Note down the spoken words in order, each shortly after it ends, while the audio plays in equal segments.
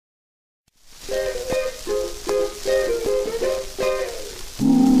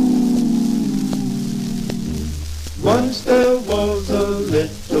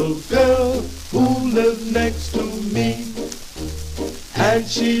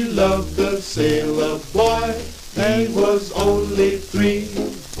She loved the sailor boy, he was only 3.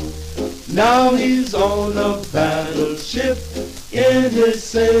 Now he's on a battleship in his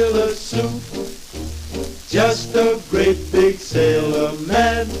sailor suit. Just a great big sailor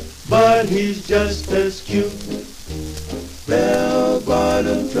man, but he's just as cute.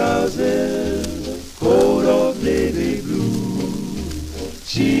 Bell-bottom trousers, coat of navy blue.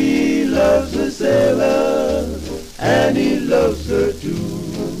 She loves the sailor, and he loves her too.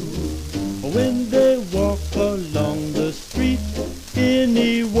 When they walk along the street,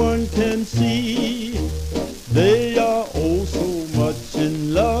 anyone can see they are oh so much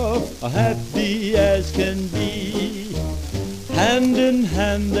in love, happy as can be. Hand in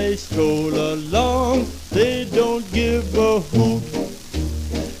hand they stroll along, they don't give a hoot.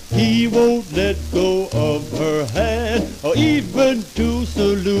 He won't let go of her hand or even to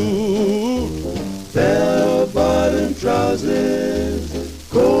salute. Bell-bottom trousers,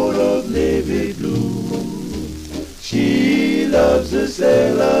 coat of navy blue. She loves the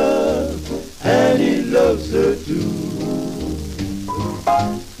sailor, and he loves her too.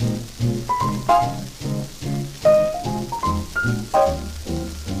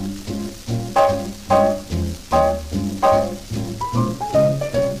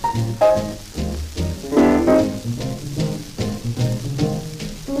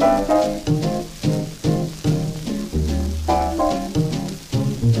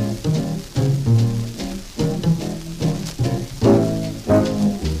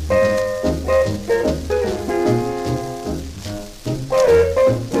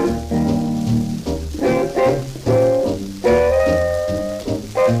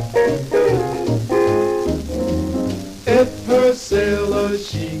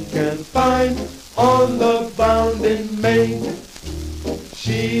 She can find on the bounding main.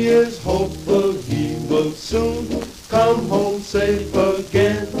 She is hopeful he will soon come home safe.